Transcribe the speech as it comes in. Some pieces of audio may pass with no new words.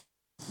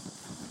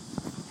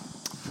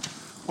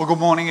Well, good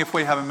morning. If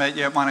we haven't met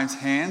yet, my name's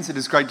Hans. It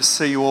is great to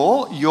see you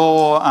all.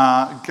 You're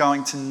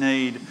going to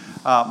need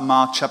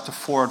Mark chapter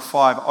 4 and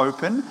 5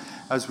 open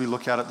as we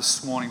look at it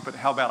this morning. But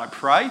how about I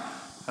pray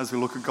as we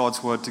look at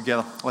God's word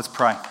together? Let's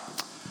pray.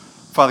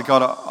 Father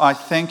God, I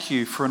thank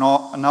you for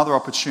another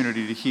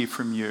opportunity to hear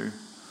from you.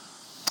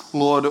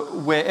 Lord,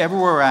 wherever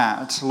we're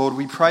at, Lord,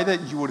 we pray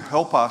that you would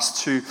help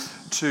us to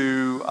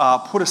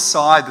put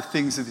aside the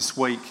things of this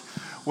week,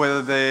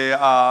 whether they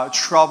are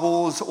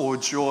troubles or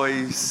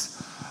joys.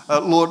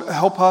 Lord,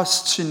 help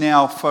us to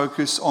now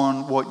focus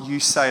on what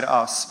you say to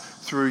us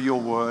through your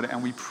word,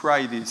 and we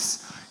pray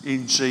this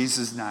in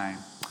Jesus' name.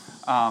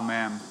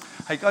 Amen.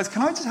 Hey guys,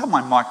 can I just have my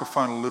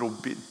microphone a little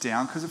bit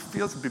down because it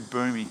feels a bit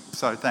boomy?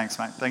 So thanks,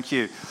 mate. Thank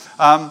you.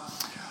 When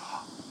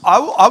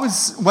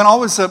I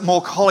was at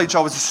Moore College, I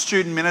was a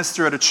student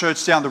minister at a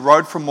church down the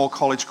road from Moore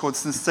College called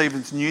St.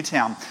 Stephen's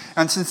Newtown.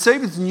 And St.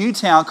 Stephen's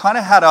Newtown kind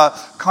of had a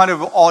kind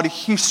of odd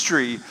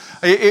history.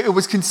 It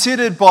was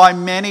considered by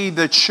many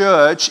the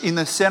church in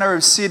the centre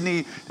of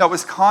Sydney that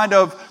was kind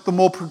of the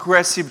more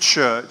progressive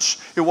church.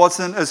 It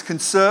wasn't as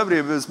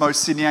conservative as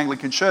most Sydney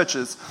Anglican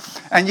churches.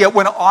 And yet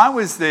when I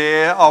was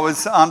there, I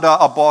was under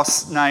a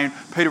boss named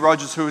Peter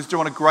Rogers, who was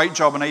doing a great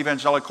job, an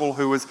evangelical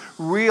who was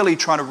really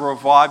trying to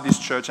revive this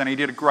church, and he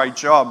did a great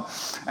job.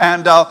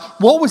 And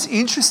what was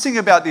interesting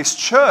about this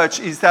church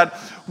is that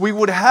we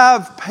would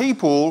have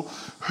people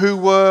who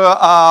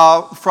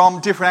were from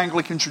different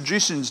Anglican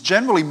traditions,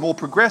 generally more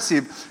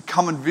progressive,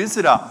 come and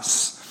visit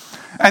us.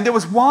 And there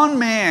was one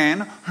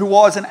man who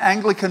was an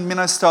Anglican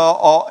minister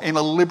in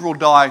a liberal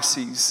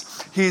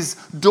diocese. His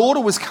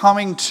daughter was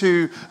coming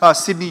to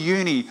Sydney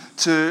Uni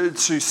to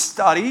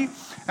study,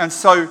 and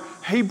so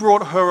he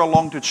brought her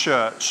along to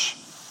church.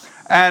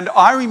 And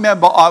I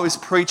remember I was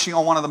preaching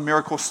on one of the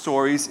miracle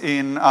stories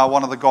in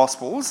one of the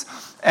Gospels.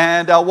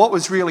 And what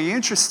was really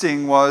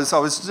interesting was I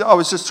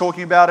was just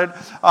talking about it.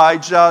 I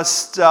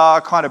just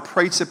kind of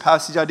preached a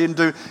passage. I didn't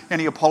do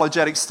any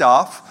apologetic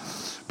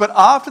stuff. But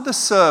after the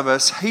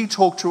service, he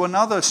talked to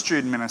another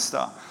student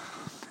minister,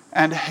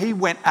 and he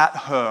went at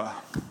her.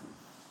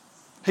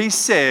 He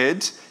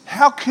said,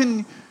 "How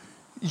can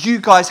you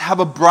guys have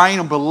a brain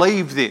and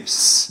believe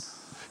this?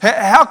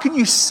 How can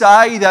you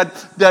say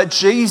that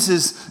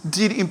Jesus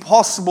did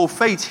impossible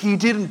feats? He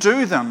didn't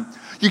do them.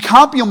 You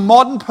can't be a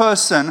modern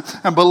person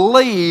and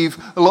believe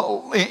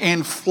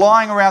in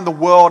flying around the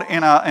world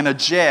in a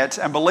jet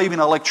and believe in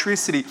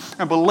electricity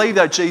and believe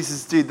that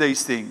Jesus did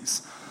these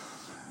things.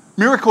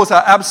 Miracles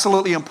are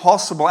absolutely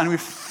impossible." And he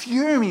was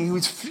fuming. He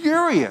was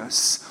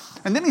furious.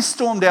 And then he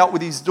stormed out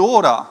with his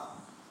daughter.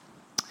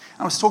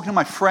 I was talking to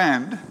my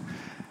friend,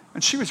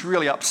 and she was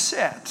really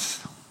upset.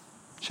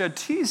 She had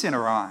tears in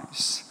her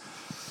eyes.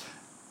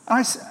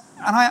 And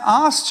I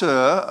asked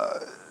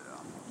her,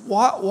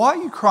 why are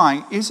you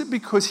crying? Is it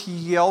because he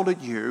yelled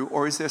at you,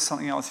 or is there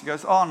something else? He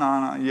goes, "Oh,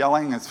 no,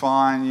 yelling is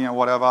fine,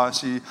 whatever.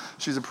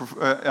 She's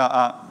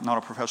not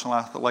a professional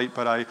athlete,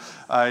 but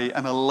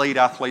an elite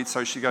athlete."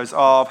 So she goes,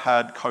 "Oh, I've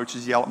had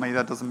coaches yell at me.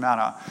 That doesn't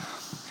matter."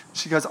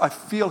 She goes, "I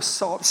feel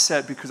so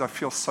upset because I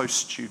feel so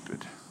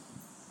stupid.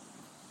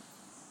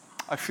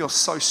 I feel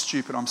so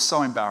stupid. I'm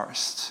so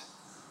embarrassed.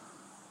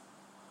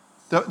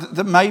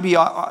 That maybe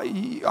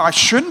I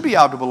shouldn't be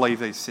able to believe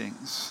these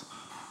things."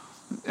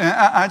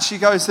 And she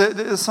goes,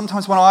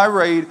 "Sometimes when I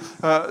read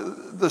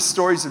the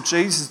stories of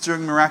Jesus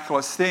doing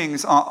miraculous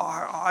things,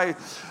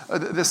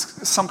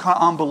 there's some kind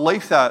of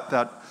unbelief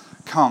that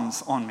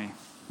comes on me."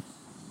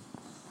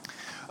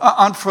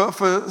 And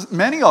for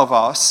many of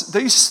us,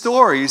 these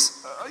stories,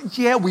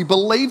 we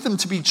believe them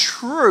to be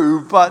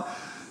true, but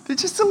they're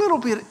just a little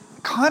bit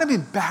kind of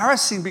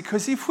embarrassing,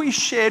 because if we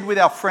shared with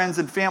our friends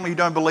and family who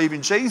don't believe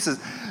in Jesus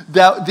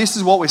that this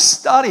is what we're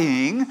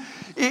studying,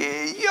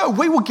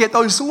 we would get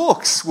those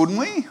looks, wouldn't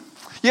we?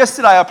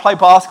 Yesterday I played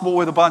basketball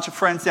with a bunch of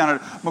friends down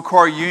at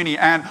Macquarie Uni,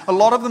 and a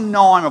lot of them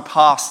know I'm a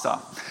pastor.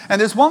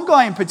 And there's one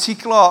guy in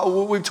particular,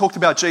 we've talked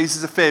about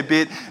Jesus a fair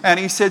bit, and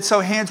he said,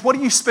 "So Hans, what are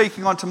you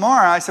speaking on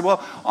tomorrow?" I said,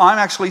 "Well, I'm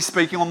actually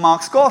speaking on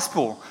Mark's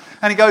Gospel."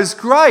 And he goes,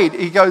 "Great."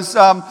 He goes,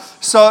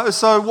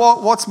 so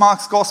what's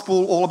Mark's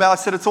Gospel all about?" I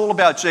said, "It's all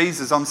about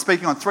Jesus. I'm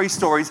speaking on 3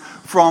 stories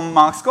from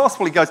Mark's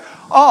Gospel." He goes,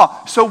 "Oh,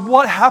 so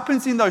what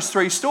happens in those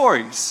 3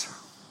 stories?"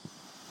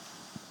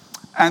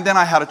 And then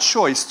I had a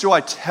choice. Do I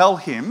tell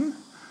him,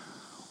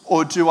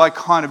 or do I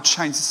kind of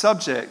change the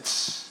subject?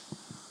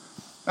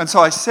 And so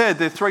I said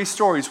there are 3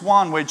 stories.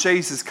 1, where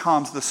Jesus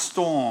calms the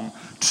storm.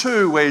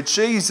 2, where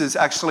Jesus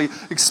actually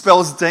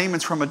expels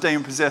demons from a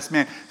demon-possessed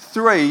man.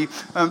 3,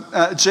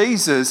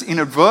 Jesus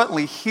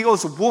inadvertently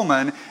heals a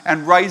woman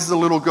and raises a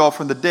little girl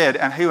from the dead.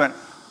 And he went,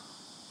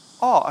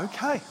 "Oh,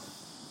 okay.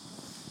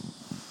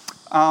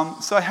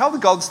 So how are the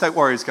Golden State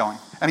Warriors going?"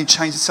 And he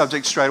changed the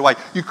subject straight away.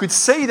 You could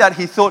see that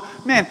he thought,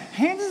 "Man,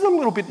 Hans is a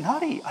little bit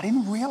nutty. I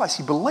didn't realize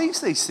he believes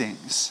these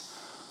things."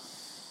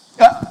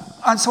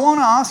 And so I want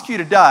to ask you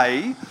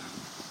today,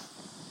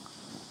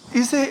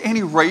 is there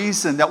any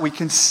reason that we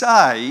can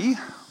say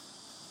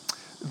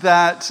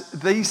that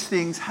these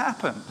things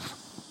happened?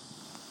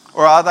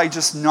 Or are they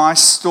just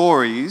nice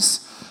stories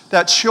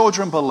that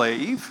children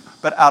believe,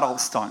 but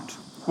adults don't?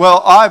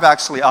 Well, I've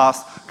actually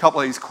asked a couple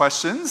of these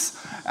questions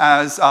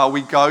as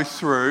we go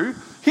through.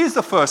 Here's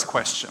the first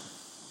question.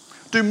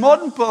 Do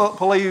modern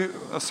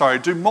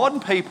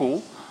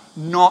people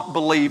not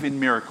believe in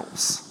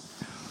miracles?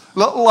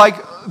 Like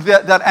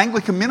that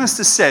Anglican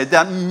minister said,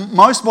 that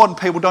most modern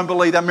people don't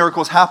believe that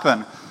miracles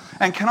happen.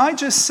 And can I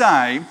just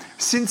say,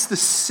 since the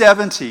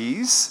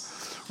 70s,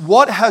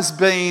 what has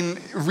been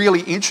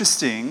really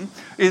interesting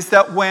is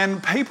that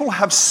when people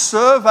have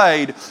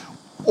surveyed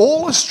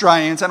all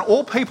Australians and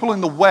all people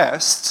in the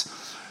West,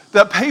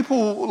 that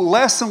people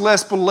less and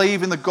less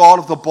believe in the God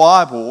of the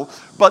Bible,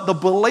 but the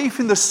belief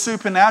in the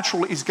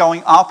supernatural is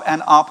going up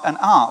and up and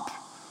up.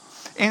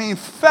 And in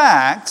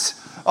fact,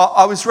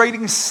 I was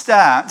reading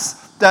stats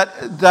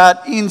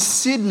that in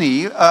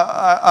Sydney,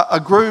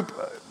 a group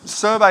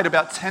surveyed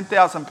about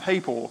 10,000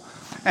 people,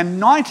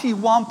 and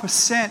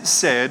 91%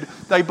 said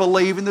they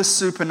believe in the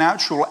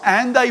supernatural,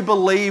 and they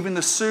believe in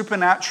the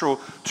supernatural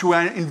to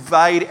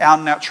invade our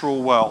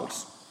natural world.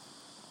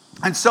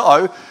 And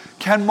so,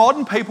 can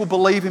modern people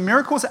believe in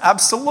miracles?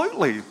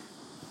 Absolutely.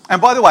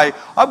 And by the way,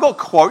 I've got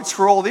quotes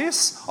for all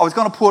this. I was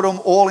going to put them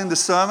all in the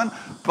sermon,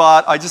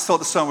 but I just thought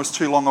the sermon was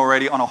too long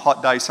already on a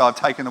hot day, so I've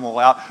taken them all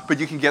out. But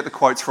you can get the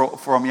quotes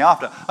from me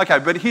after. Okay,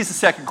 but here's the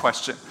second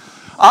question.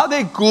 Are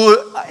there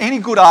any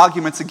good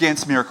arguments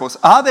against miracles?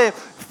 Are there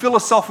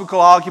philosophical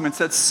arguments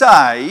that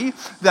say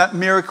that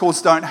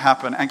miracles don't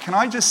happen? And can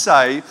I just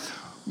say,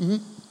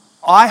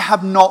 I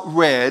have not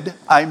read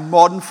a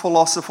modern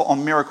philosopher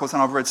on miracles,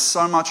 and I've read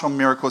so much on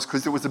miracles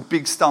because it was a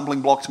big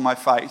stumbling block to my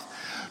faith.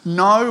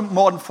 No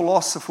modern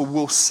philosopher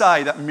will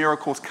say that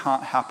miracles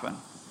can't happen.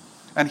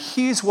 And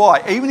here's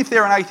why. Even if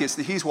they're an atheist,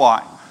 here's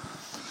why.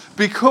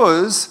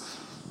 Because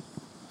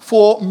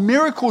for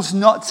miracles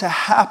not to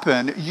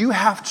happen, you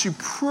have to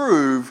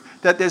prove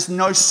that there's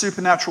no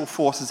supernatural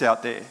forces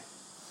out there.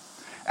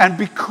 And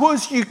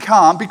because we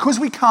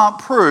can't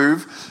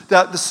prove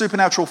that the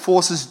supernatural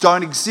forces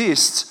don't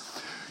exist,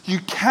 you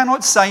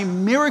cannot say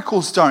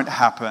miracles don't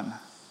happen.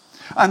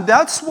 And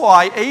that's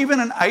why even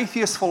an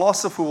atheist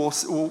philosopher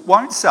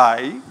won't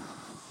say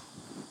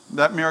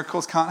that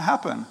miracles can't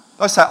happen.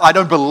 They'll say, I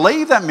don't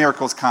believe that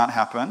miracles can't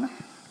happen,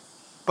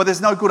 but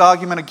there's no good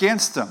argument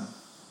against them.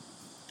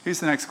 Here's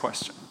the next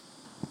question.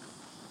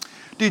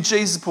 Did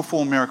Jesus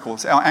perform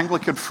miracles? Our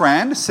Anglican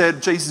friend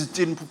said Jesus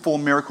didn't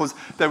perform miracles.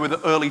 They were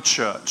the early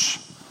church.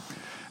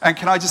 And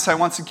can I just say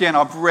once again,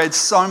 I've read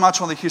so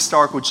much on the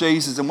historical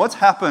Jesus, and what's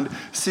happened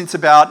since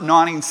about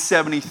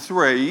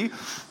 1973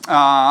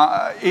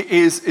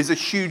 is a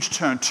huge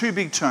turn, two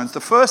big turns. The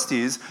first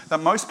is that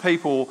most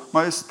people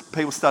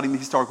studying the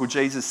historical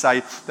Jesus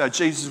say that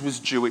Jesus was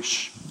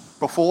Jewish.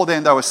 Before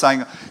then, they were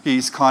saying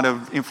he's kind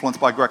of influenced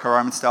by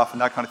Greco-Roman stuff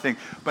and that kind of thing.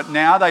 But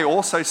now they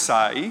also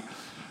say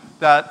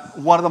that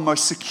one of the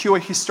most secure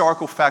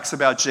historical facts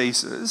about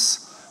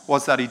Jesus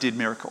was that he did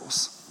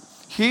miracles.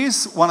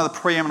 Here's one of the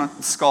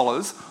preeminent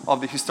scholars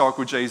of the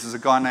historical Jesus, a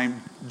guy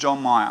named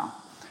John Meyer.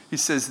 He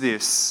says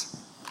this: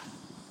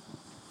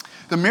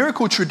 the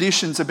miracle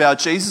traditions about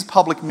Jesus'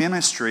 public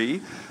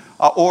ministry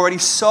are already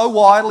so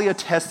widely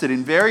attested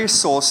in various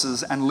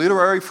sources and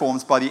literary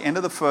forms by the end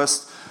of the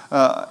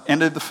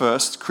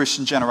first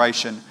Christian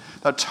generation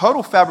that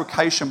total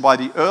fabrication by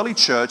the early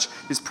church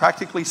is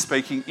practically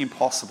speaking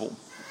impossible.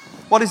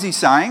 What is he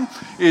saying?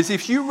 Is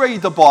if you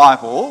read the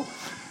Bible,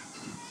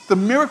 the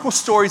miracle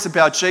stories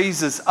about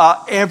Jesus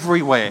are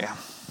everywhere.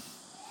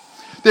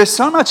 There's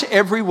so much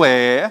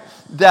everywhere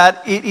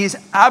that it is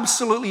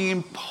absolutely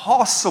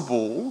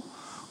impossible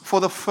for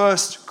the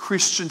first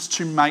Christians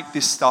to make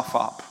this stuff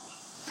up.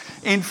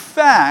 In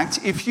fact,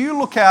 if you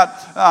look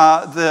at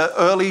the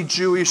early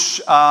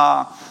Jewish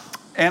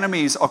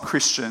enemies of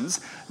Christians,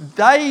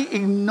 they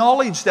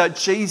acknowledge that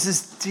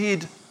Jesus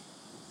did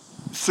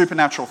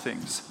supernatural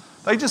things.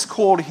 They just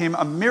called him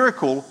a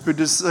miracle who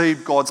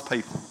deceived God's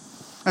people.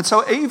 And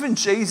so even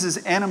Jesus'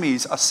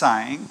 enemies are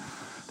saying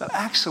that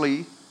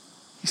actually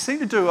he seemed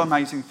to do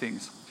amazing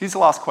things. Here's the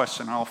last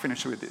question, and I'll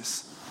finish with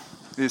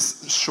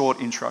this short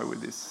intro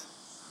with this.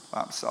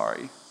 I'm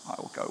sorry, I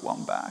will go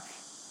one back.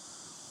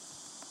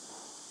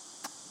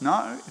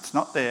 No, it's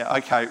not there.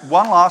 Okay,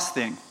 one last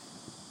thing.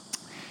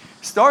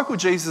 Historical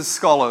Jesus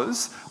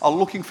scholars are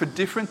looking for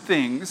different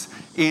things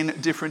in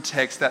different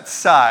texts that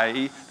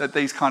say that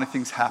these kind of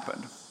things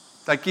happened.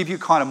 They give you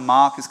kind of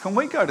markers. Can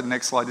we go to the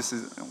next slide? This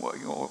isn't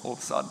working all of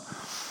a sudden.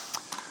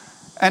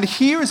 And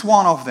here is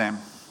one of them.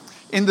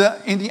 In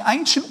the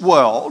ancient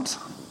world,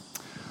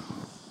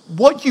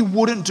 what you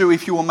wouldn't do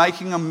if you were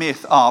making a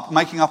myth up,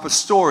 making up a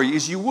story,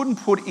 is you wouldn't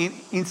put in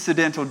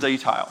incidental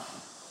detail.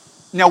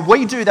 Now,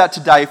 we do that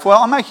today. If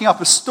I'm making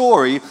up a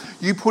story,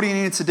 you put in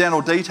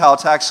incidental detail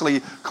to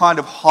actually kind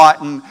of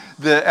heighten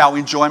our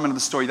enjoyment of the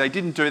story. They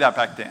didn't do that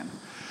back then.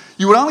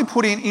 You would only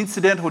put in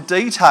incidental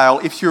detail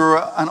if you're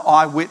an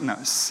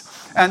eyewitness.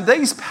 And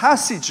these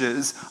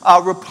passages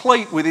are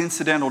replete with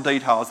incidental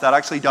details that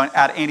actually don't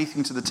add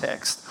anything to the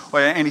text or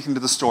anything to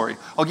the story.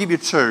 I'll give you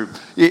two.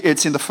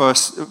 It's in the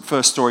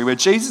first story where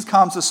Jesus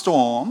calms a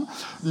storm.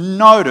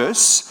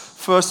 Notice,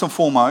 first and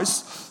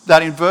foremost,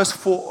 that in verse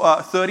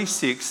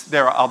 36,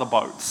 there are other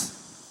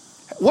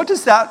boats. What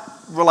does that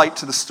relate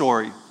to the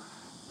story?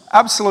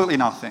 Absolutely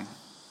nothing.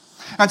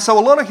 And so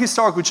a lot of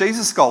historical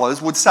Jesus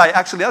scholars would say,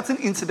 actually, that's an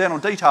incidental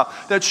detail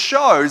that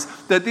shows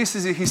that this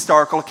is a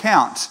historical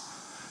account.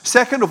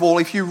 Second of all,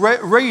 if you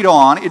read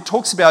on, it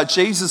talks about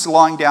Jesus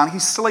lying down.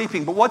 He's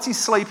sleeping. But what's he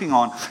sleeping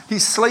on?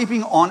 He's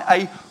sleeping on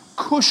a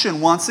cushion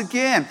once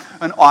again,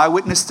 an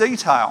eyewitness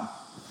detail.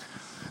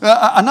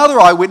 Another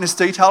eyewitness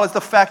detail is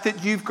the fact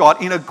that you've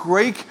got, in a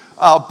Greek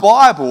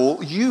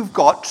Bible, you've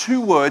got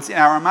two words in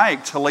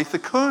Aramaic, talitha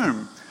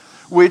kum,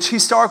 which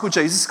historical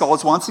Jesus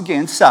scholars once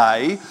again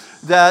say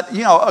that,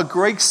 a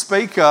Greek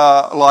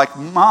speaker like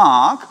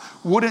Mark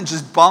wouldn't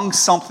just bung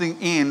something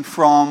in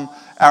from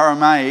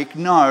Aramaic.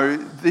 No,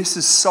 this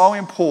is so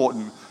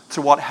important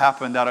to what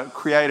happened that it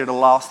created a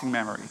lasting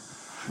memory.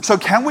 So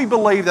can we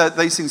believe that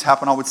these things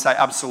happen? I would say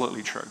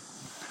absolutely true.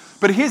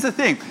 But here's the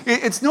thing.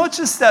 It's not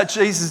just that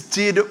Jesus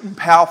did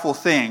powerful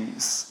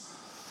things,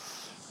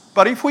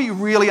 but if we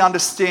really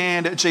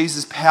understand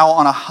Jesus' power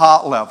on a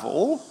heart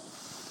level,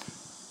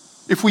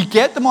 if we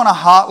get them on a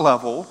heart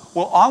level,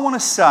 well, I want to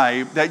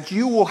say that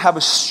you will have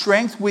a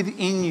strength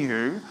within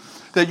you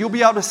that you'll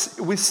be able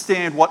to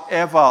withstand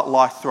whatever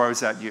life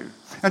throws at you.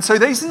 And so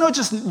these are not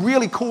just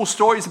really cool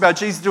stories about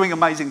Jesus doing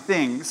amazing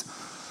things,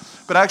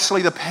 but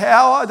actually the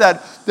power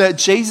that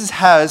Jesus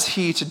has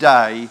here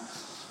today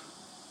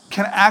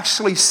can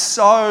actually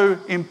so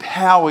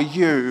empower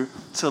you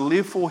to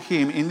live for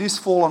him in this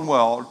fallen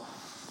world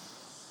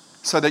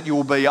so that you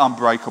will be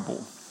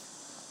unbreakable.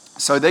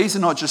 So these are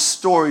not just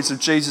stories of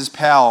Jesus'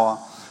 power,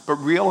 but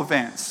real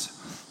events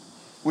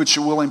which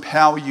will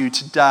empower you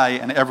today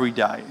and every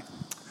day.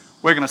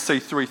 We're going to see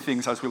three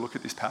things as we look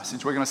at this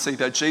passage. We're going to see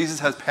that Jesus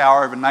has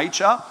power over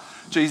nature,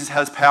 Jesus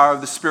has power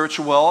over the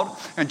spiritual world,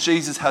 and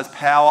Jesus has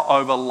power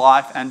over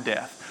life and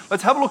death.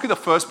 Let's have a look at the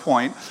first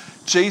point.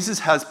 Jesus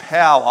has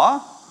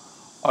power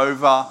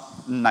over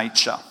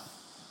nature.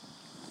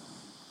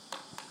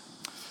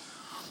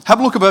 Have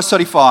a look at verse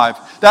 35.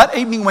 That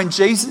day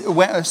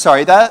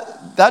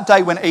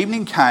when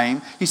evening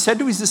came, he said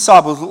to his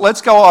disciples, "Let's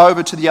go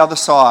over to the other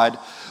side."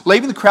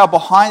 Leaving the crowd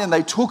behind them,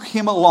 they took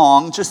him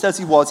along just as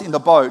he was in the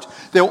boat.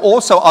 There were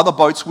also other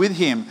boats with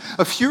him.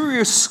 A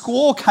furious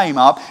squall came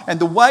up and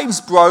the waves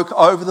broke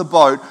over the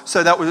boat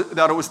so that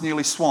it was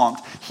nearly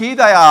swamped. Here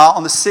they are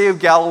on the Sea of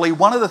Galilee.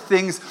 One of the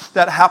things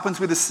that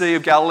happens with the Sea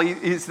of Galilee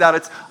is that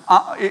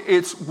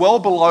it's well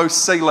below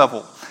sea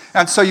level.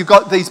 And so you've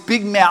got these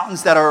big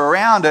mountains that are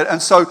around it. And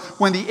so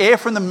when the air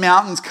from the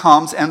mountains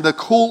comes and the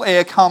cool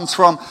air comes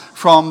from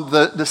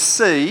the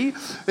sea,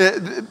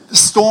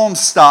 storms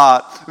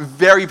start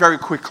very, very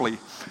quickly.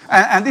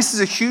 And this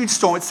is a huge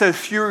storm. It says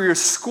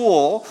furious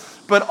squall.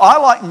 But I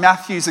like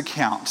Matthew's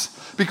account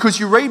because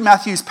you read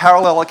Matthew's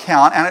parallel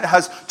account and it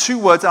has two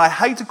words. And I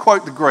hate to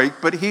quote the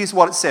Greek, but here's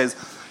what it says.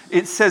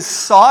 It says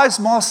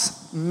seismos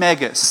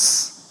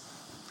megas.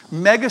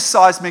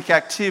 Megaseismic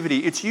activity.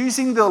 It's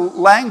using the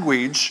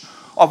language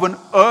of an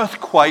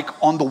earthquake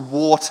on the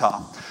water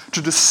to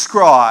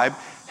describe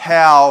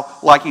how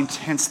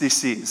intense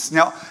this is.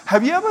 Now,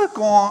 have you ever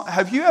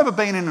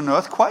been in an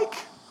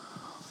earthquake?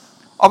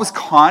 I was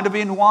kind of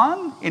in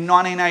one in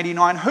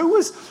 1989.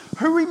 Who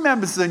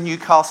remembers the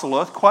Newcastle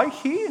earthquake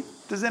here?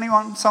 Does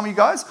anyone, some of you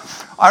guys?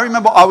 I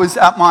remember I was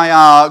at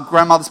my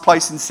grandmother's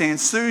place in Sans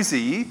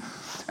Souci.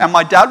 And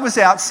my dad was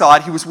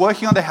outside, he was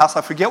working on the house,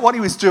 I forget what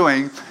he was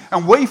doing,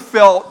 and we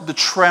felt the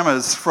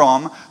tremors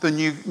from the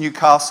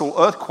Newcastle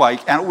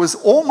earthquake, and it was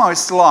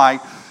almost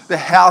like the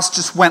house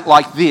just went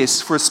like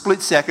this for a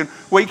split second.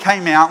 We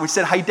came out and we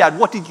said, "Hey Dad,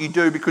 what did you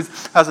do?" Because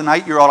as an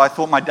 8-year-old I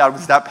thought my dad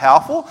was that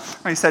powerful.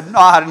 And he said, "No,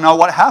 I don't know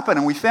what happened."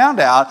 And we found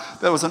out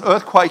there was an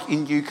earthquake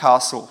in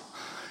Newcastle.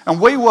 And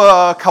we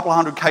were a couple of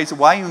 100 k's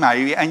away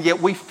maybe, and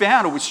yet we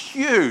found it was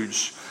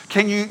huge.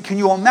 Can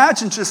you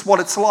imagine just what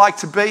it's like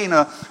to be in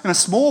a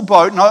small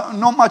boat,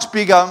 not much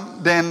bigger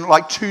than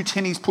like two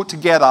tinnies put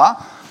together,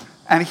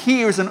 and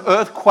here is an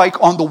earthquake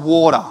on the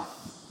water.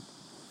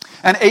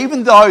 And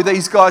even though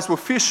these guys were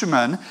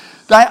fishermen,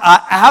 they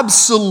are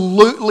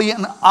absolutely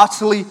and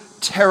utterly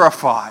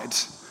terrified.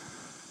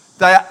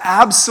 They are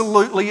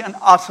absolutely and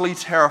utterly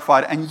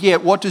terrified. And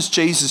yet, what does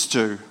Jesus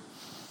do?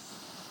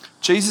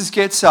 Jesus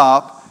gets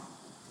up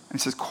and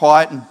says,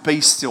 "Quiet and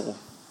be still."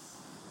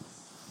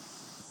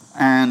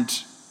 And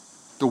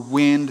the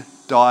wind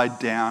died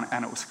down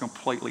and it was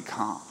completely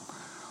calm.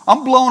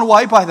 I'm blown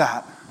away by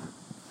that.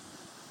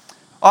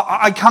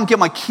 I can't get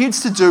my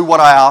kids to do what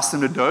I asked them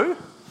to do.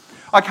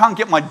 I can't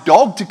get my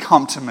dog to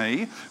come to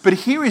me. But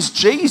here is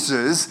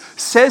Jesus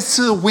says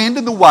to the wind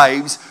and the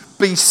waves,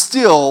 "Be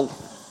still,"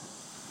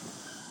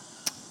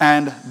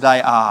 and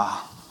they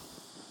are.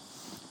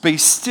 Be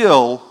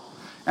still,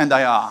 and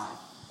they are.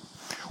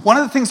 One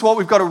of the things what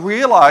we've got to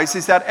realize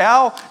is that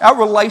our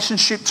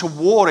relationship to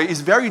water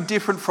is very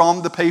different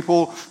from the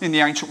people in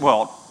the ancient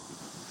world.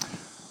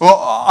 Well,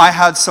 I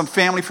had some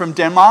family from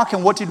Denmark,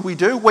 and what did we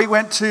do? We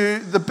went to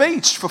the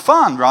beach for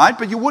fun, right?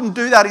 But you wouldn't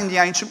do that in the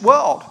ancient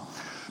world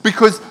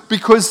because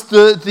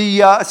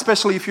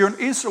especially if you're an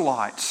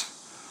Israelite,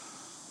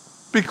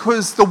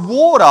 Because the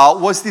water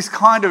was this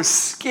kind of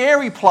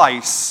scary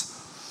place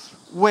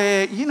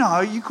where,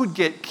 you could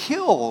get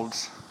killed.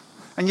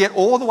 And yet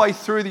all the way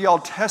through the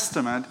Old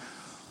Testament,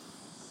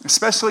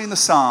 especially in the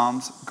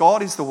Psalms,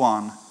 God is the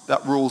one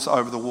that rules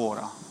over the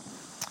water.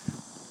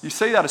 You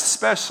see that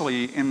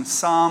especially in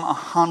Psalm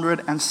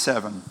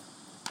 107,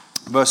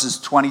 verses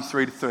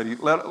 23 to 30.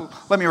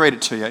 Let me read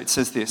it to you. It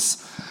says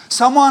this.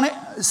 Someone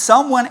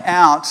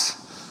out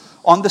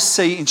on the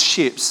sea in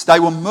ships. They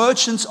were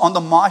merchants on the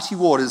mighty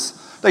waters.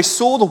 They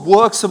saw the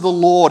works of the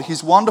Lord,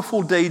 his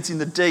wonderful deeds in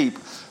the deep.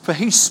 For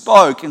he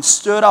spoke and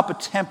stirred up a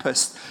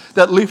tempest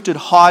that lifted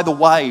high the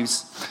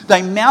waves.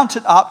 They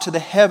mounted up to the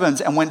heavens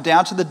and went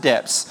down to the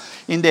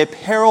depths. In their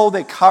peril,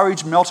 their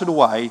courage melted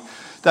away.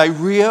 They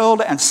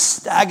reeled and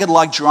staggered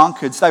like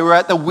drunkards. They were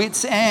at their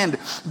wits' end.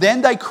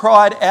 Then they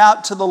cried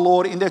out to the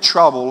Lord in their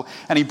trouble,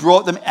 and he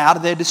brought them out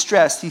of their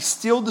distress. He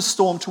stilled the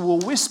storm to a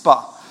whisper.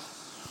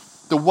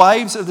 The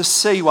waves of the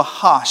sea were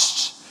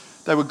hushed.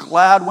 They were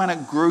glad when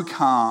it grew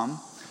calm,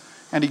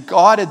 and he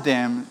guided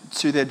them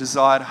to their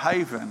desired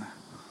haven.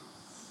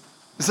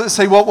 So,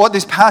 see, what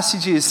this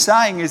passage is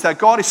saying is that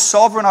God is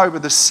sovereign over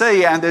the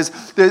sea, and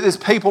there's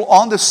people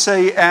on the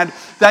sea, and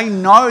they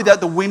know that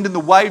the wind and the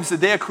waves are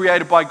there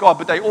created by God,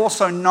 but they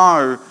also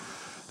know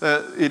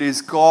that it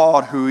is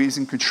God who is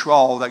in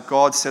control, that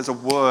God says a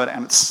word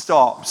and it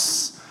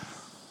stops.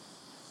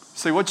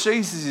 See, what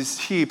Jesus is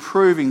here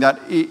proving that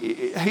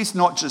he's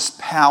not just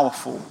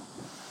powerful,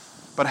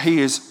 but he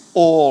is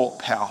all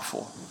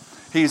powerful.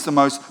 He is the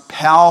most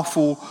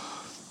powerful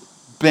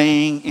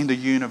being in the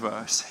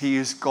universe. He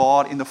is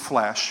God in the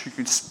flesh who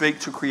can speak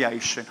to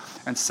creation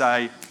and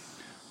say,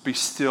 be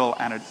still,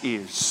 and it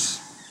is.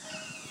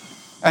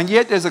 And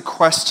yet there's a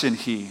question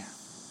here.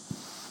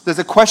 There's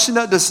a question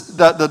that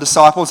the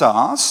disciples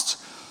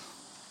asked,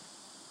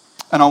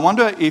 and I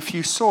wonder if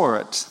you saw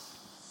it.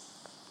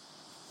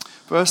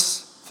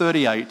 Verse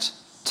 38,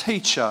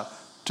 Teacher,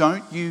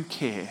 don't you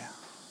care?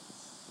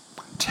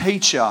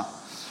 Teacher,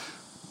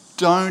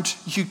 don't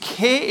you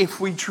care if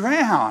we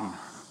drown?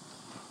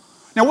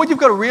 Now, what you've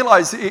got to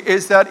realize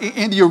is that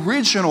in the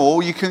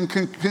original, you can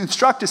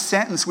construct a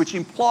sentence which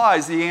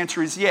implies the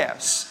answer is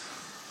yes.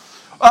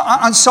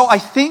 And so I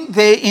think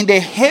they're in their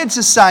heads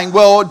are saying,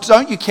 well,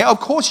 don't you care? Of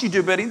course you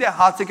do, but in their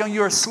hearts they're going,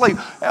 you're asleep.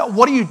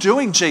 What are you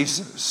doing,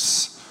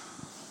 Jesus?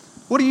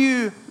 What are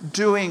you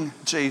doing,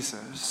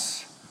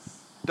 Jesus?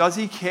 Does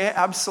he care?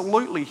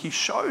 Absolutely. He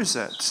shows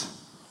it.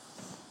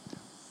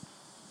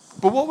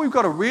 But what we've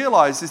got to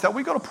realize is that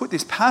we've got to put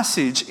this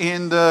passage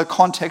in the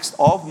context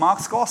of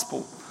Mark's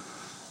gospel.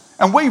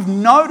 And we've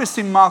noticed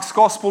in Mark's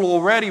gospel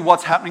already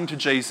what's happening to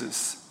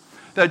Jesus.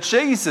 That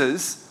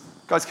Jesus,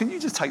 guys, can you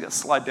just take that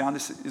slide down?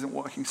 This isn't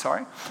working,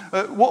 sorry.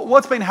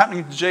 What's been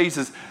happening to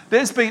Jesus?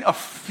 There's been a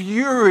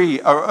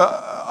fury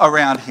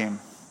around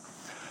him.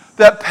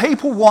 That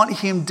people want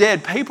him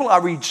dead. People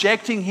are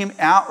rejecting him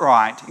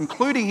outright,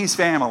 including his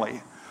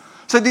family.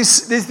 So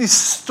there's this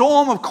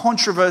storm of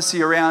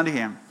controversy around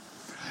him.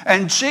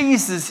 And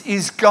Jesus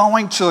is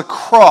going to the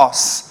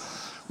cross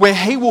where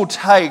he will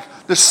take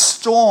the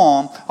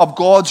storm of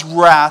God's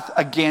wrath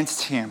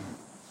against him.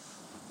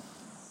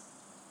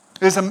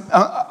 There's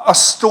a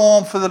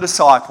storm for the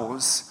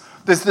disciples.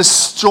 There's the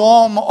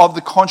storm of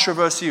the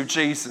controversy of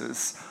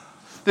Jesus.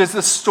 There's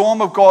the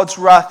storm of God's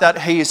wrath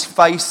that he is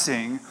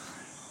facing.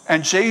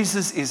 And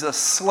Jesus is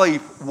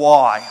asleep.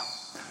 Why?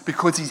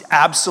 Because he's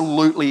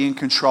absolutely in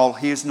control.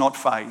 He is not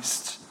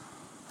fazed.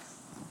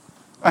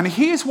 And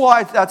here's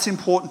why that's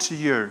important to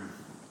you.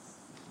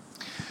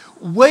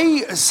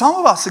 Some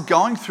of us are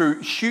going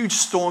through huge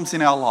storms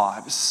in our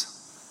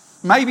lives.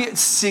 Maybe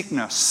it's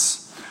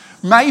sickness.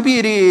 Maybe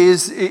it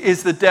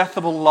is the death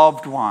of a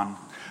loved one.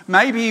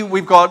 Maybe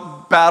we've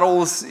got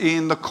battles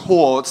in the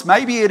courts.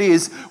 Maybe it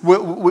is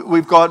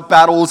we've got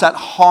battles at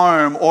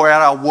home or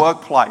at our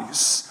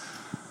workplace.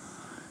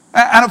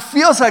 And it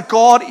feels like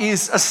God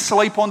is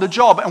asleep on the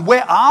job. And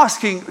we're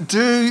asking,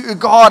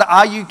 God,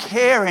 are you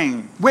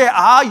caring? Where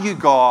are you,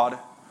 God?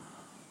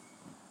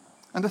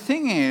 And the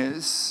thing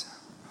is,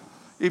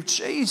 if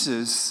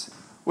Jesus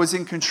was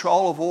in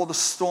control of all the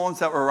storms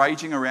that were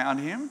raging around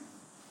him,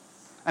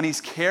 and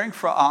he's caring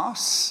for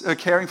us,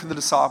 caring for the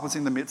disciples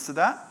in the midst of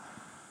that,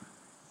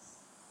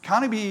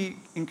 can't he be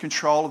in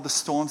control of the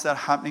storms that are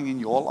happening in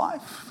your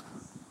life?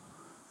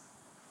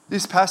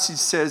 This passage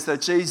says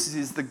that Jesus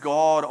is the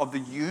God of the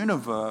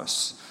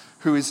universe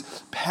who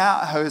has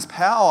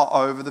power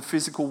over the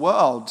physical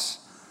world.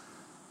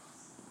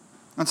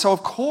 And so,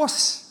 of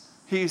course,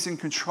 he is in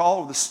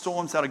control of the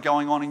storms that are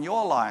going on in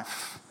your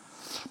life.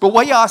 But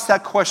we ask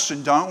that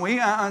question, don't we?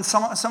 And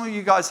some of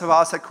you guys have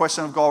asked that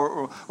question of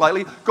God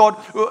lately. God,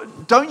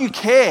 don't you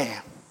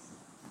care?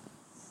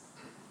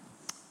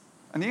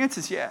 And the answer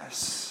is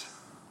yes.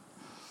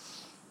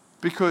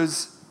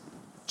 Because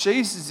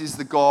Jesus is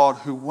the God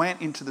who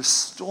went into the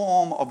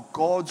storm of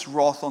God's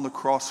wrath on the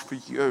cross for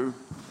you.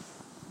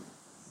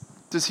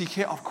 Does he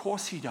care? Of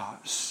course he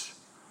does.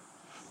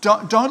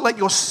 Don't let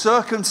your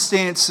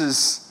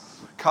circumstances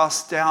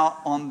cast doubt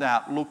on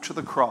that. Look to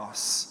the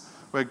cross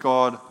where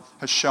God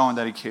has shown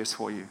that he cares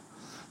for you.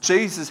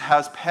 Jesus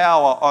has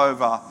power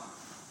over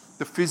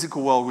the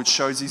physical world, which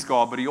shows he's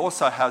God, but he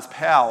also has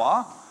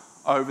power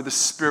over the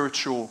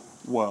spiritual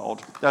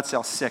world. That's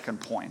our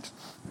second point.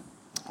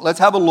 Let's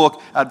have a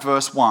look at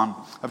verse 1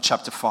 of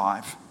chapter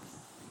 5.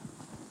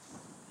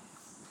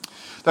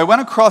 They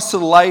went across the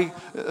lake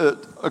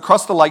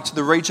to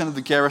the region of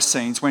the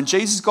Gerasenes. When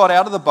Jesus got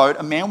out of the boat,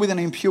 a man with an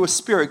impure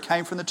spirit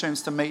came from the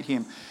tombs to meet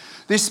him.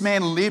 This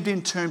man lived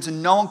in tombs,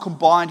 and no one could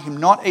bind him,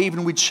 not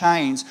even with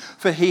chains,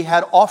 for he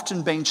had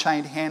often been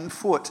chained hand and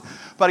foot.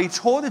 But he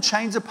tore the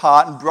chains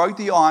apart and broke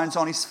the irons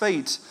on his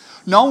feet.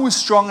 No one was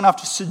strong enough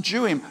to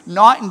subdue him.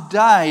 Night and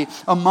day,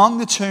 among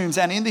the tombs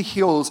and in the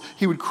hills,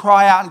 he would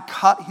cry out and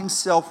cut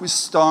himself with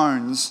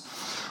stones.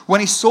 When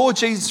he saw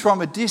Jesus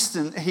from a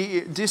distance,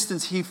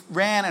 he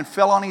ran and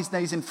fell on his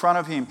knees in front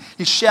of him.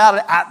 He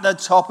shouted at the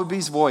top of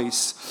his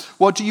voice,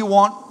 "What do you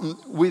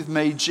want with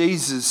me,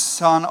 Jesus,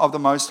 Son of the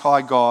Most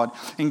High God?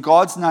 In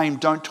God's name,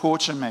 don't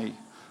torture me."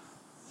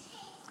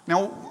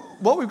 Now,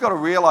 what we've got to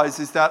realize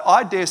is that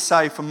I dare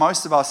say for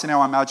most of us in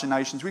our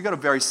imaginations, we've got a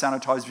very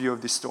sanitized view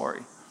of this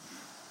story.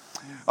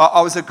 I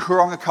was at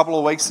Koorong a couple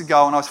of weeks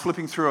ago and I was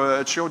flipping through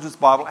a children's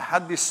Bible. It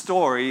had this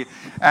story,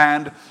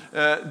 and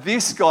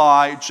this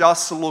guy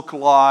just looked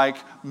like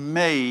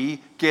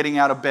me getting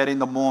out of bed in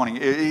the morning.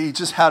 He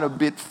just had a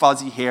bit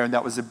fuzzy hair, and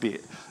that was a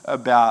bit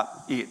about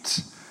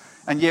it.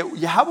 And yet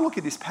you have a look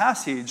at this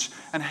passage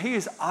and he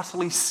is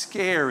utterly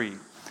scary.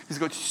 He's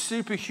got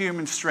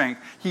superhuman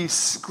strength. He's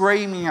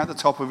screaming at the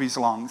top of his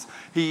lungs.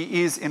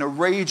 He is in a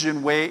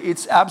region where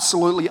it's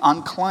absolutely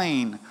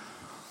unclean.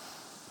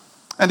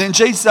 And then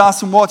Jesus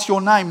asks him, "What's your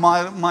name?"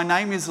 My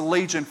name is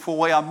Legion, for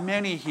we are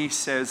many, he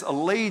says. A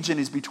legion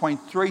is between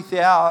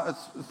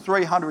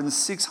 300 and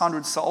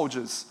 600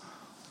 soldiers.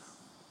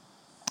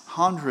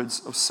 Hundreds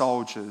of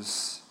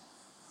soldiers.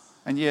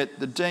 And yet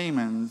the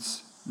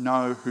demons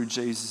know who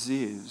Jesus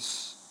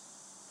is.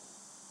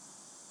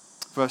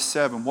 Verse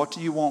 7, "What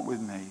do you want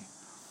with me,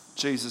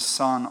 Jesus,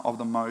 Son of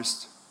the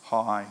Most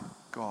High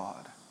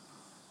God?"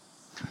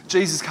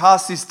 Jesus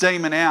casts this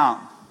demon out,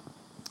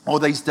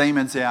 or these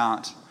demons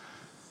out.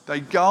 They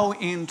go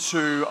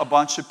into a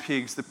bunch of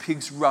pigs. The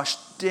pigs rush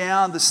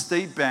down the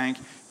steep bank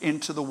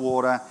into the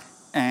water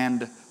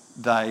and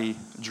they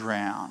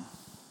drown.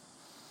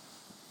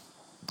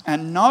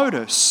 And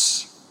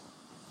notice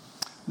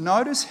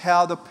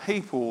how the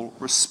people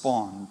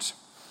respond.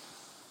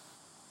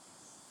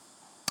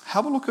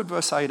 Have a look at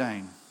verse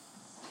 16.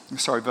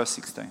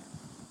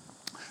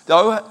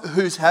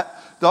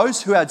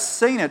 Those who had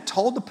seen it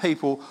told the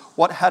people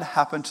what had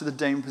happened to the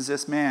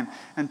demon-possessed man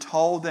and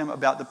told them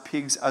about the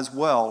pigs as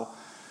well.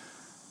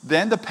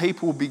 Then the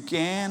people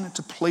began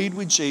to plead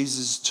with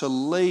Jesus to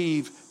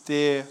leave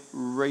their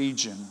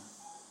region.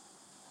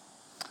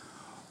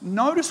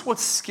 Notice what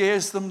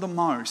scares them the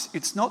most.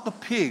 It's not the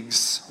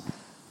pigs.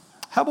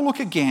 Have a look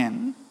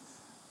again.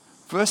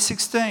 Verse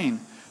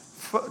 16.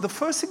 The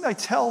first thing they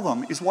tell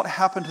them is what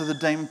happened to the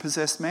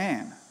demon-possessed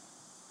man.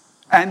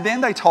 And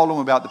then they told him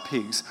about the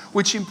pigs,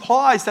 which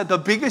implies that the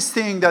biggest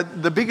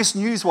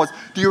news was,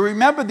 do you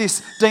remember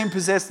this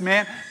demon-possessed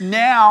man?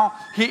 Now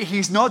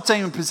he's not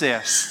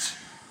demon-possessed.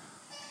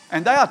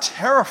 And they are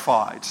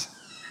terrified.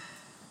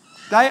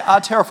 They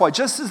are terrified.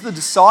 Just as the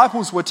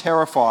disciples were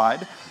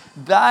terrified,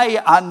 they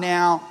are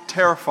now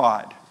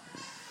terrified.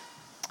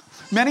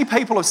 Many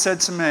people have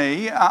said to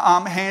me,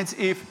 Hans,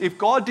 if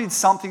God did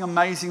something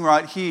amazing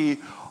right here,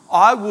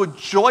 I would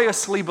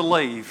joyously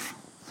believe.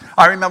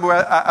 I remember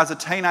as a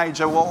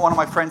teenager, one of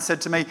my friends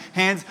said to me,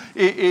 Hans,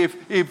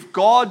 if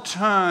God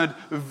turned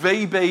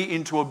VB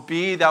into a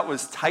beer that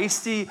was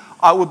tasty,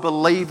 I would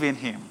believe in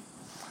him.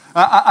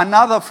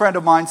 Another friend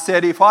of mine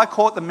said, if I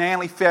caught the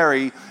Manly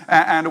Ferry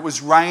and it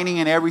was raining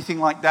and everything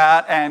like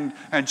that, and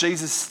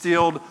Jesus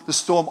stilled the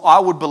storm, I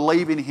would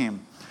believe in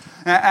him.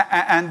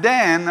 And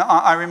then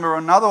I remember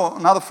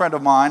another friend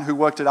of mine who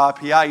worked at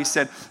RPA, he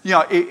said,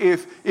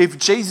 if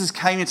Jesus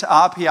came into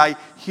RPA,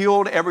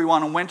 healed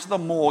everyone and went to the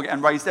morgue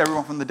and raised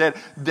everyone from the dead,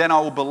 then I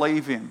will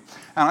believe him.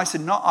 And I said,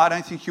 no, I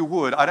don't think you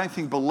would. I don't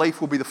think belief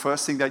will be the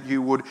first thing that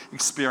you would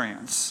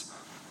experience.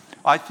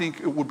 I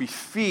think it would be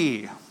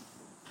fear.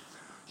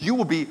 You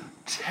will be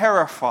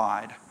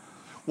terrified.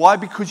 Why?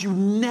 Because you've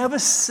never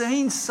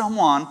seen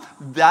someone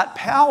that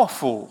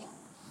powerful.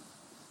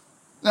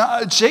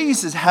 Now,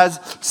 Jesus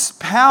has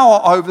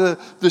power over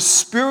the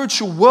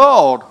spiritual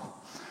world.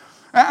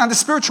 And the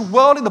spiritual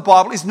world in the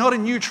Bible is not a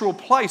neutral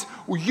place.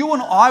 Well, you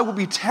and I will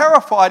be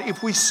terrified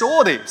if we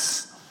saw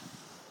this.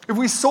 If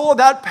we saw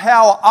that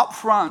power up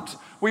front,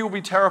 we will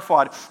be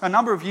terrified. A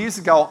number of years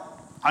ago,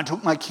 I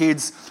took my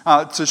kids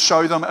to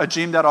show them a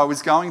gym that I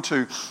was going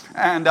to.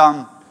 And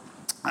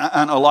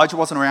Elijah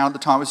wasn't around at the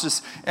time. It was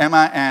just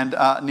Emma and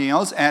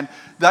Niels. And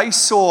they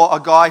saw a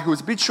guy who was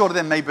a bit shorter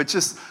than me, but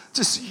just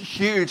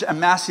huge and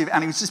massive,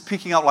 and he was just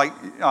picking up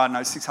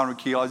 600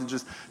 kilos and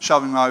just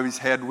shoving them over his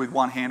head with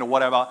one hand or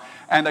whatever.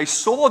 And they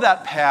saw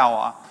that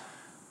power,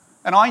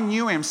 and I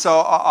knew him, so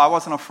I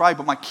wasn't afraid,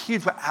 but my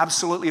kids were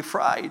absolutely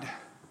afraid.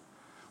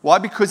 Why?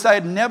 Because they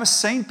had never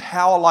seen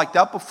power like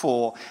that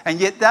before, and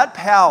yet that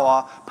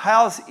power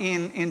pales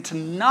into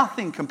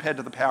nothing compared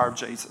to the power of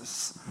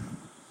Jesus.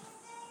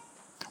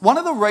 One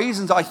of the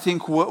reasons I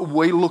think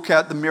we look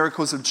at the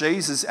miracles of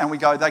Jesus and we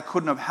go, they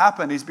couldn't have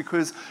happened, is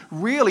because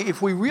really,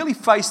 if we really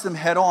face them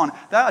head on,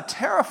 they are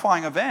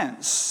terrifying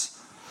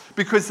events.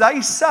 Because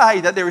they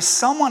say that there is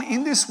someone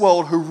in this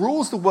world who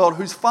rules the world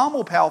who's far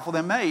more powerful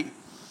than me.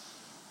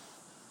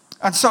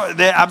 And so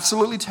they're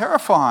absolutely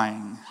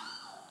terrifying.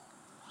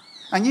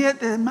 And yet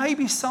there may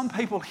be some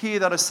people here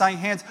that are saying,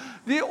 Hans,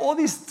 all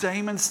this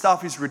demon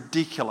stuff is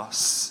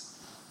ridiculous.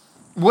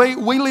 We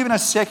live in a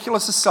secular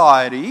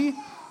society,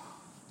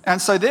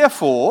 and so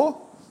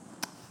therefore,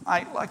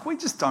 we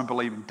just don't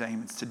believe in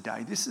demons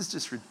today. This is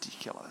just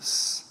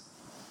ridiculous.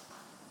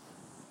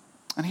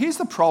 And here's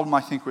the problem,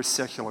 I think, with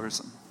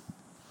secularism.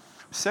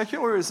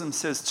 Secularism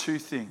says two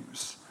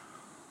things.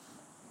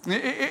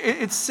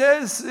 It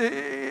says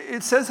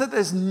that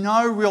there's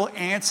no real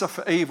answer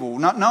for evil,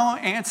 no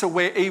answer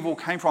where evil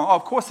came from.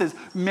 Of course, there's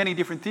many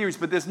different theories,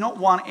 but there's not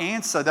one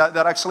answer that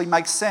actually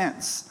makes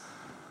sense.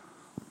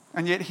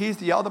 And yet here's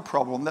the other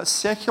problem, that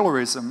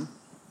secularism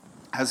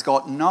has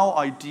got no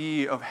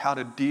idea of how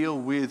to deal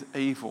with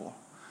evil.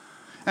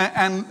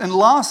 And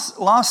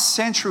last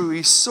century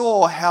we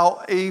saw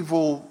how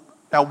evil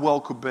our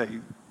world could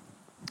be.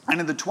 And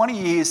in the 20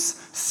 years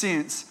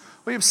since,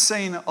 we have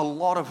seen a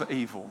lot of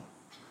evil.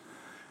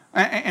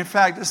 In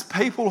fact, as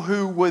people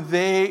who were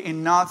there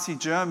in Nazi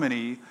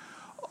Germany,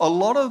 a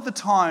lot of the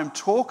time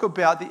talk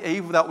about the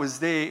evil that was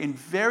there in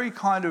very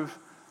kind of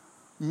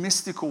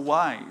mystical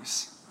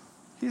ways.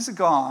 Here's a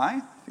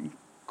guy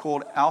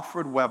called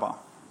Alfred Weber.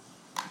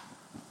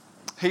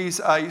 He's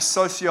a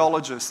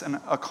sociologist and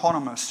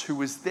economist who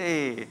was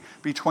there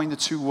between the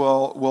two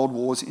world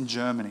wars in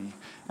Germany.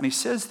 And he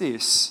says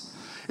this: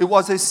 it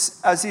was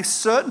as if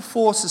certain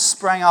forces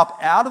sprang up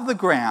out of the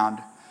ground,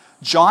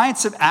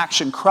 giants of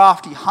action,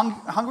 crafty,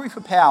 hungry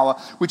for power,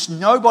 which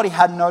nobody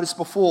had noticed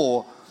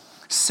before,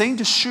 seemed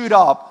to shoot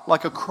up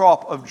like a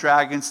crop of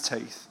dragon's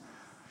teeth.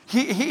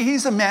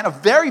 He's a man, a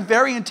very,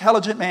 very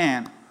intelligent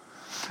man.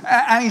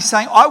 And he's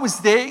saying, I was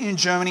there in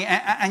Germany,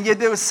 and yet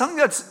there was something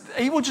that's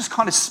evil just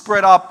kind of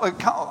spread up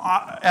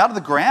out of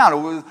the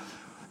ground.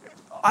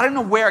 I don't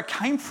know where it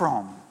came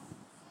from.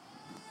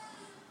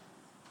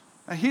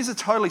 And here's a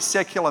totally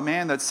secular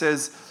man that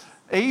says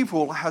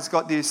evil has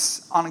got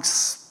this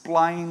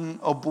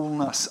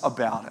unexplainableness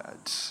about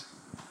it.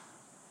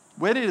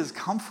 Where did it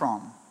come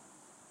from?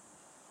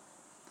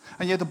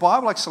 And yet the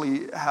Bible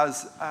actually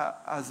has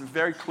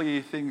very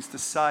clear things to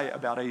say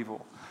about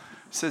evil.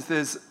 It says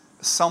there's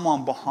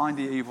someone behind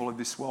the evil of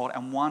this world,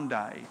 and one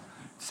day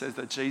it says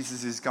that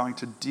Jesus is going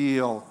to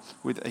deal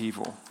with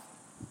evil.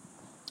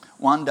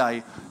 One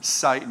day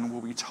Satan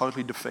will be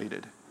totally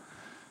defeated.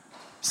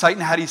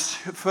 Satan had his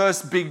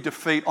first big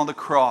defeat on the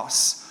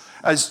cross.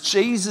 As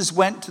Jesus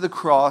went to the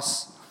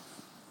cross,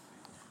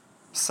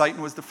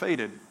 Satan was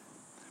defeated.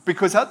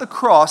 Because at the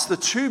cross, the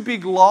two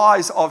big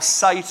lies of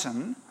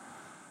Satan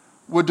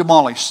were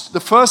demolished. The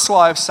first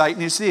lie of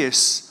Satan is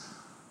this: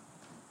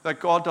 that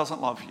God doesn't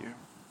love you.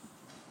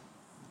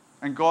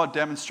 And God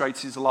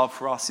demonstrates his love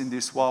for us in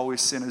this: while we're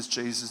sinners,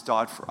 Jesus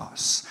died for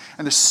us.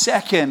 And the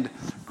second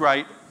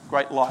great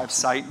lie of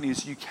Satan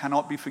is you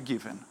cannot be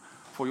forgiven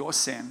for your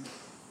sin.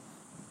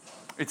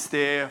 It's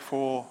there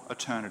for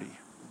eternity.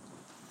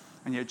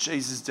 And yet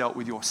Jesus dealt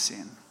with your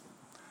sin.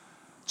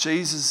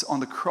 Jesus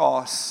on the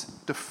cross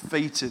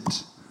defeated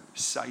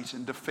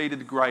Satan,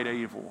 defeated the great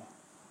evil.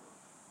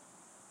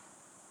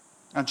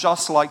 And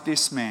just like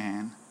this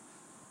man,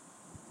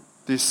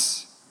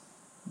 this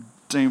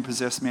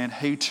demon-possessed man,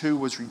 he too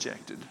was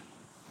rejected.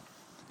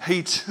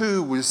 He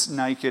too was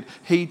naked.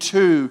 He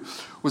too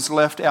was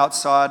left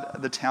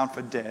outside the town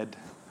for dead.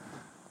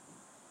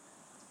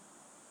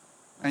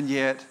 And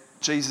yet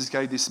Jesus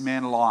gave this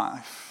man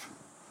life.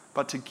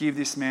 But to give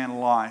this man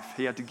life,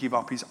 he had to give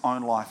up his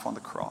own life on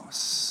the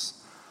cross.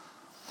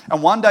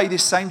 And one day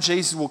this same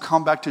Jesus will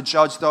come back to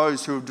judge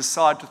those who have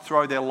decided to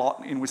throw their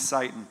lot in with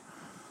Satan,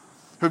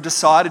 who have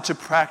decided to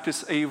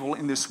practice evil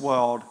in this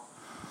world.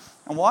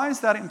 And why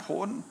is that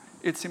important?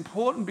 It's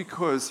important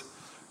because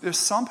there's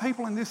some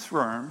people in this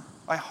room,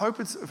 I hope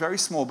it's very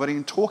small, but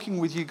in talking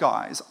with you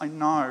guys, I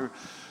know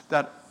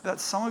that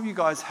some of you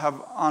guys have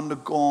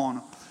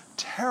undergone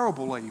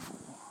terrible evil.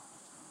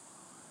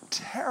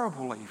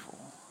 Terrible evil.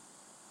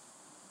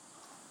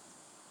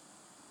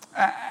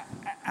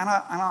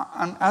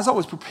 And as I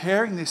was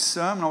preparing this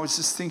sermon, I was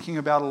just thinking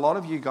about a lot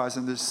of you guys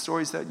and the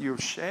stories that you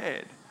have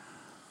shared.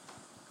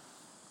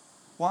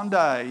 One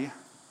day,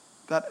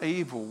 that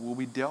evil will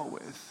be dealt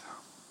with.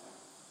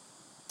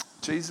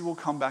 Jesus will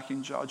come back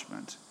in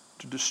judgment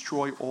to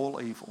destroy all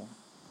evil.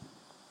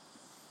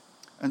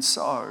 And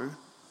so,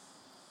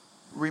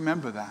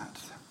 remember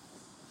that.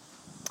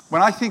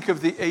 When I think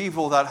of the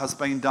evil that has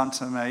been done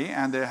to me,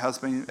 and there has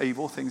been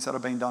evil things that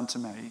have been done to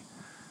me,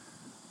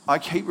 I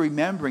keep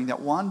remembering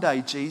that one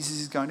day Jesus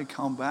is going to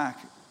come back,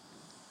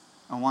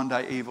 and one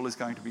day evil is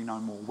going to be no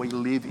more. We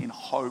live in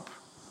hope.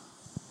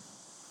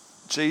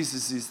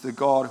 Jesus is the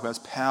God who has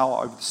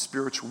power over the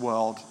spiritual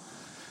world.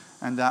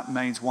 And that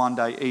means one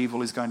day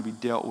evil is going to be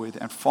dealt with.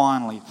 And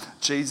finally,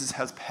 Jesus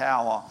has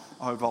power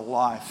over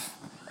life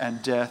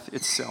and death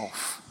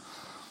itself.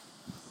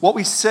 What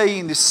we see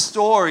in this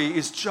story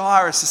is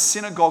Jairus, a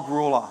synagogue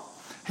ruler.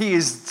 He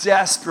is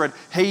desperate.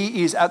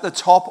 He is at the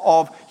top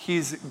of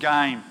his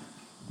game.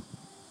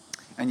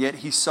 And yet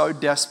he's so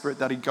desperate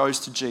that he goes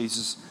to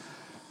Jesus.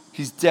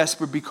 He's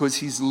desperate because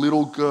his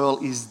little girl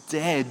is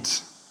dead,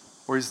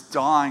 or is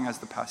dying, as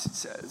the passage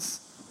says.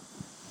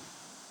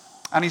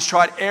 And he's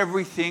tried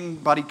everything,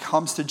 but he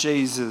comes to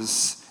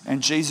Jesus,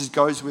 and Jesus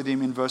goes with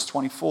him in verse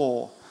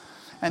 24.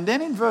 And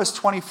then in verse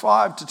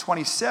 25 to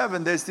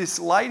 27, there's this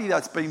lady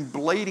that's been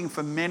bleeding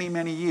for many,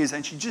 many years,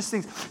 and she just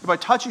thinks, if I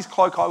touch his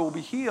cloak, I will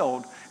be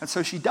healed. And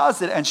so she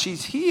does it, and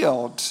she's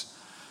healed.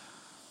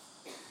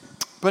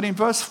 But in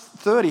verse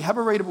 30, have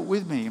a read of it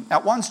with me.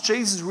 At once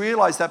Jesus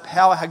realized that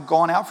power had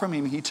gone out from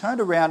him. He turned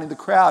around in the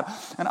crowd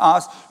and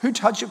asked, who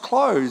touched your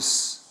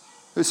clothes?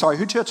 Who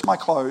touched my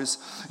clothes?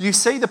 You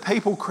see the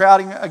people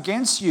crowding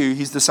against you,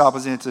 his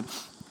disciples answered.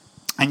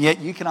 And yet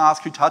you can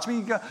ask, who touched me?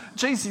 You go,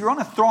 Jesus, you're on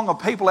a throng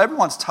of people.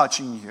 Everyone's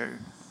touching you.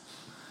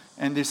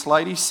 And this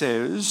lady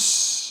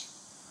says,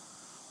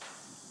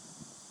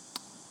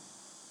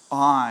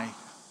 I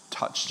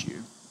touched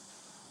you.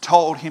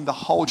 Told him the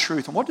whole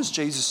truth. And what does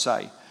Jesus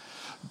say?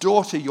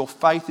 Daughter, your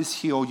faith is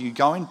healed. You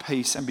go in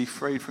peace and be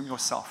freed from your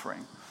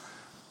suffering.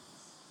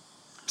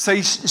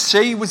 See,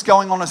 she was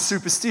going on a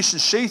superstition.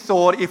 She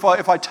thought if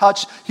I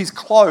touch his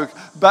cloak,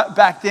 but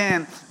back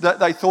then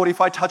they thought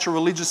if I touch a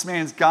religious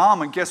man's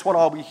garment, guess what,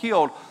 I'll be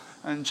healed.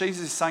 And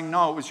Jesus is saying,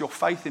 no, it was your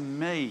faith in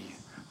me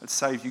that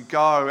saved you.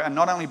 Go and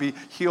not only be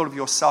healed of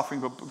your suffering,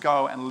 but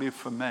go and live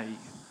for me.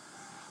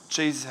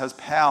 Jesus has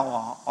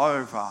power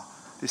over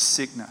this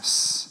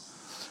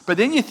sickness. But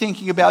then you're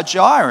thinking about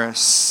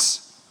Jairus.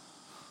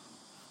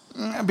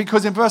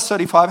 Because in verse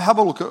 35, have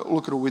a look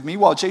at it with me.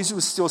 While Jesus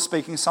was still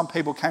speaking, some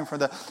people came from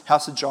the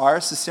house of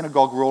Jairus, the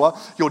synagogue ruler.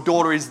 Your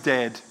daughter is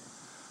dead.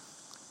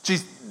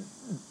 Geez,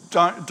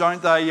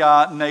 don't they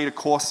need a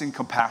course in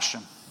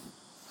compassion?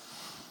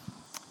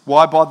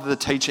 Why bother the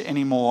teacher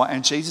anymore?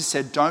 And Jesus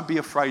said, don't be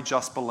afraid,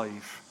 just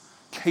believe.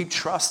 Keep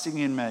trusting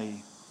in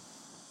me.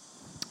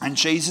 And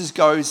Jesus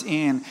goes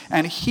in,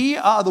 and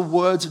here are the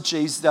words of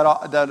Jesus that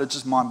are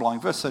just mind-blowing.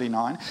 Verse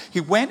 39,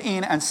 he went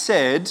in and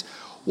said,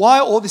 why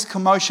all this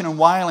commotion and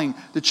wailing?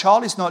 The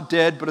child is not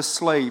dead, but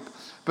asleep.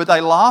 But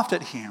they laughed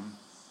at him.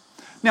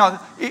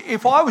 Now,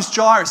 if I was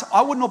Jairus,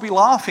 I would not be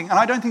laughing. And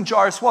I don't think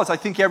Jairus was. I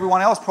think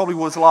everyone else probably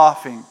was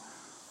laughing.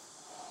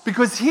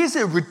 Because here's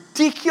a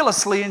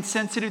ridiculously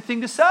insensitive thing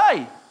to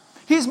say.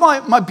 Here's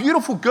my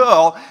beautiful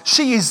girl.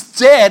 She is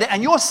dead,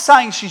 and you're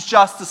saying she's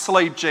just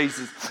asleep,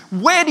 Jesus.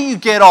 Where do you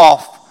get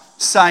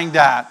off saying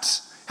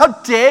that? How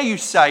dare you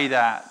say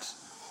that?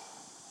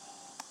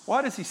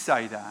 Why does he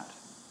say that?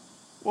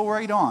 Well,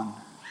 read on.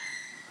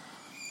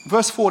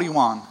 Verse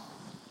 41.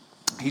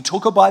 He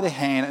took her by the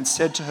hand and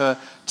said to her,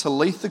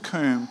 Talitha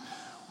cum,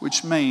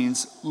 which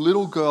means,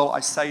 little girl, I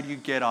say to you,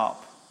 get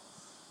up.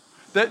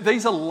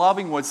 These are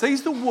loving words.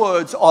 These are the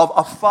words of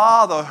a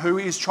father who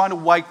is trying to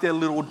wake their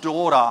little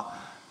daughter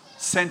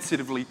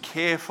sensitively,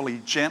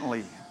 carefully,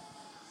 gently.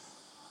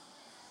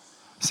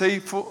 See,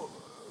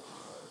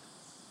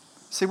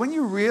 when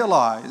you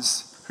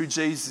realize who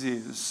Jesus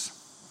is,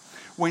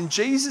 when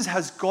Jesus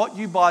has got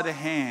you by the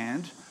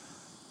hand,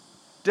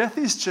 death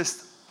is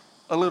just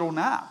a little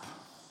nap.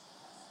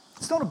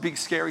 It's not a big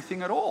scary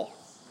thing at all.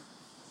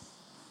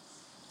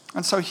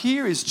 And so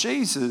here is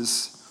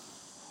Jesus.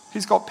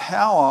 He's got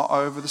power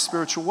over the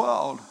spiritual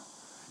world.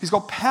 He's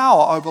got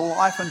power over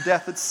life and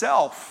death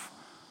itself.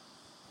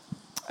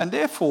 And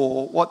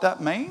therefore, what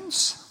that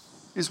means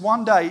is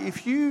one day,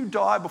 if you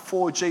die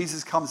before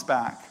Jesus comes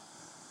back,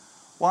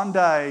 one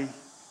day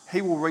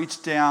he will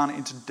reach down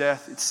into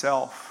death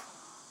itself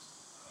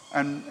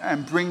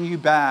and bring you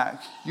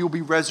back. You'll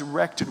be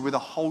resurrected with a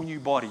whole new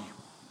body.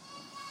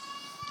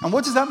 And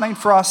what does that mean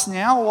for us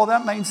now? Well,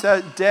 that means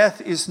that death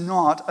is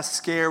not a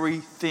scary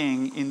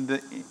thing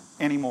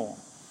anymore.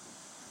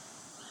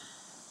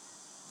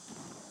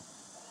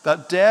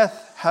 That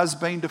death has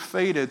been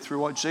defeated through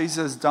what Jesus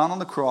has done on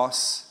the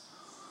cross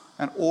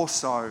and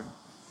also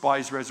by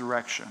his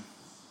resurrection.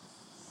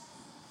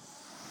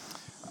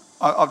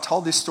 I've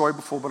told this story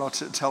before, but I'll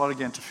tell it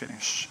again to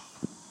finish.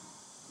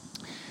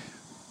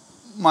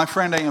 My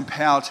friend Ian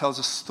Powell tells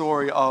a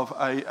story of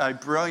a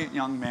brilliant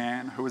young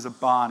man who was at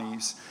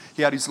Barney's.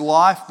 He had his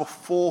life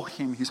before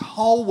him, his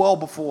whole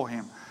world before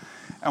him.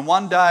 And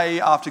one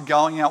day after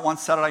going out, one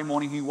Saturday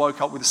morning, he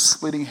woke up with a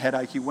splitting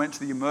headache. He went to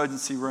the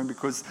emergency room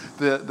because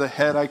the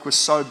headache was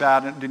so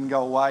bad and it didn't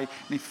go away.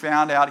 And he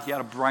found out he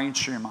had a brain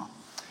tumour.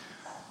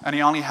 And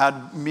he only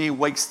had mere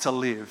weeks to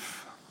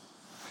live.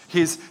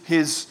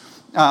 His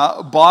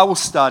Bible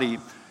study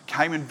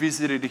came and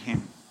visited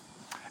him.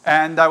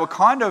 And they were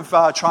kind of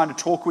trying to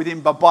talk with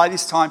him, but by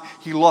this time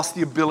he lost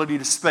the ability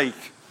to speak.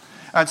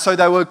 And so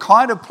they were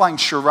kind of playing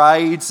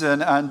charades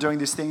and doing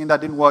this thing, and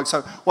that didn't work.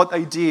 So what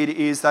they did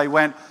is they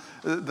went,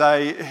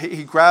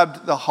 he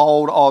grabbed the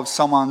hold of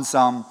someone's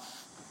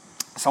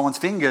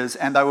fingers,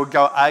 and they would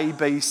go A,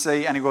 B,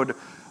 C, and he would,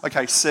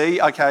 okay,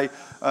 C, okay,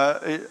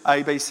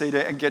 A, B, C, D,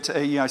 and get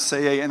to E, C,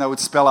 E, and they would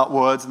spell out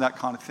words and that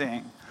kind of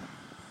thing.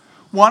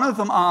 One of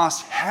them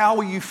asked, "How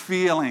are you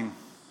feeling?"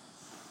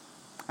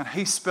 And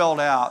he spelled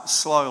out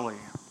slowly,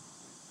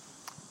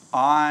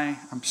 "I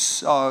am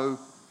so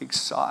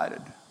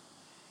excited.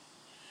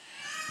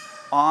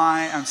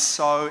 I am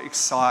so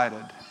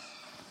excited."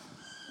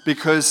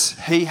 Because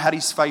he had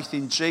his faith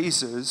in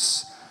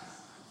Jesus,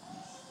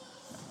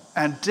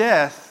 and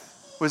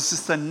death was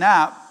just a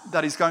nap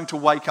that he's going to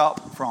wake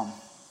up from.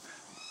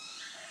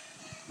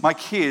 My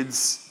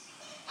kids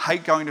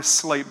hate going to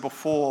sleep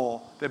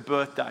before their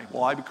birthday.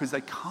 Why? Because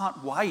they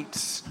can't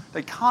wait.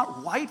 They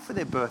can't wait for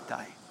their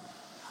birthday.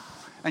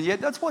 And yet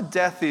that's what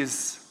death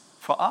is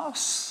for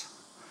us.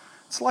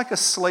 It's like a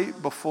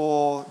sleep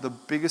before the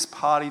biggest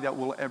party that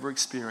we'll ever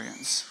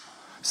experience.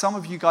 Some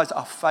of you guys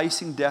are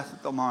facing death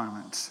at the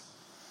moment.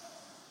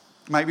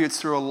 Maybe it's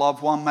through a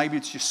loved one, maybe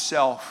it's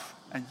yourself.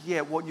 And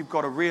yet what you've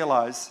got to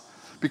realize,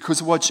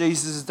 because of what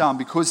Jesus has done,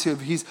 because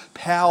of his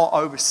power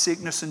over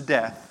sickness and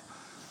death,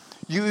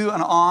 you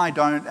and I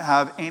don't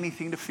have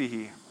anything to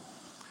fear.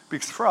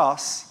 Because for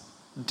us,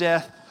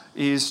 death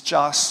is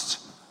just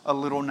a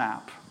little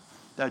nap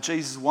that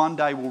Jesus one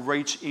day will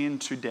reach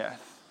into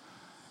death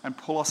and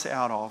pull us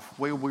out of.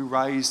 We will be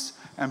raised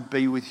and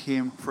be with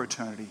him for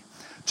eternity.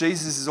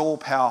 Jesus is all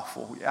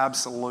powerful,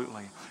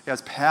 absolutely. He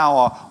has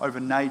power over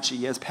nature.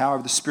 He has power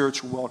over the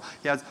spiritual world.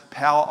 He has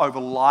power over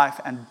life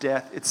and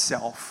death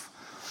itself.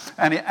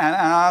 And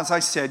as I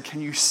said,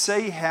 can you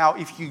see how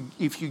if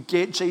you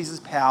get Jesus'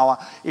 power,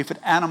 if it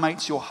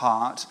animates your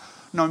heart,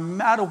 no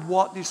matter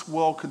what this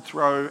world can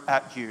throw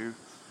at you,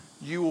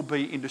 you will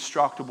be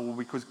indestructible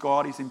because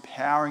God is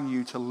empowering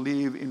you to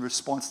live in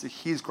response to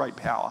his great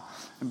power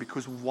and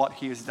because of what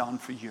he has done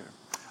for you.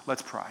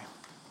 Let's pray.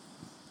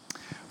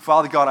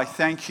 Father God, I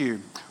thank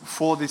you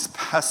for this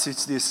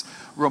passage, this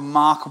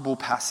remarkable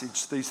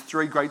passage, these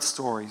three great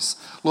stories.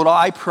 Lord,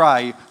 I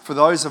pray for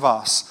those of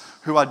us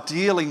who are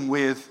dealing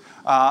with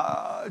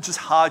just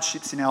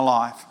hardships in our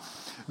life,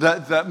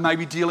 that may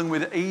be dealing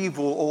with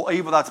evil or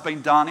evil that's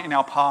been done in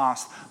our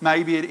past.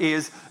 Maybe it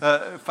is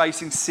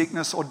facing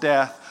sickness or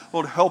death.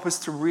 Lord, help us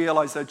to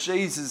realize that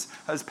Jesus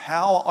has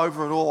power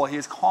over it all. He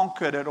has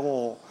conquered it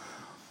all.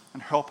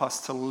 And help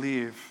us to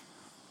live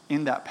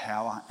in that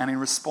power and in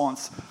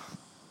response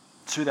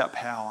to that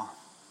power,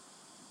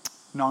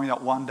 knowing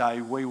that one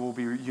day we will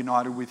be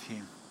united with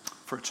him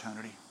for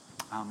eternity.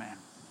 Amen.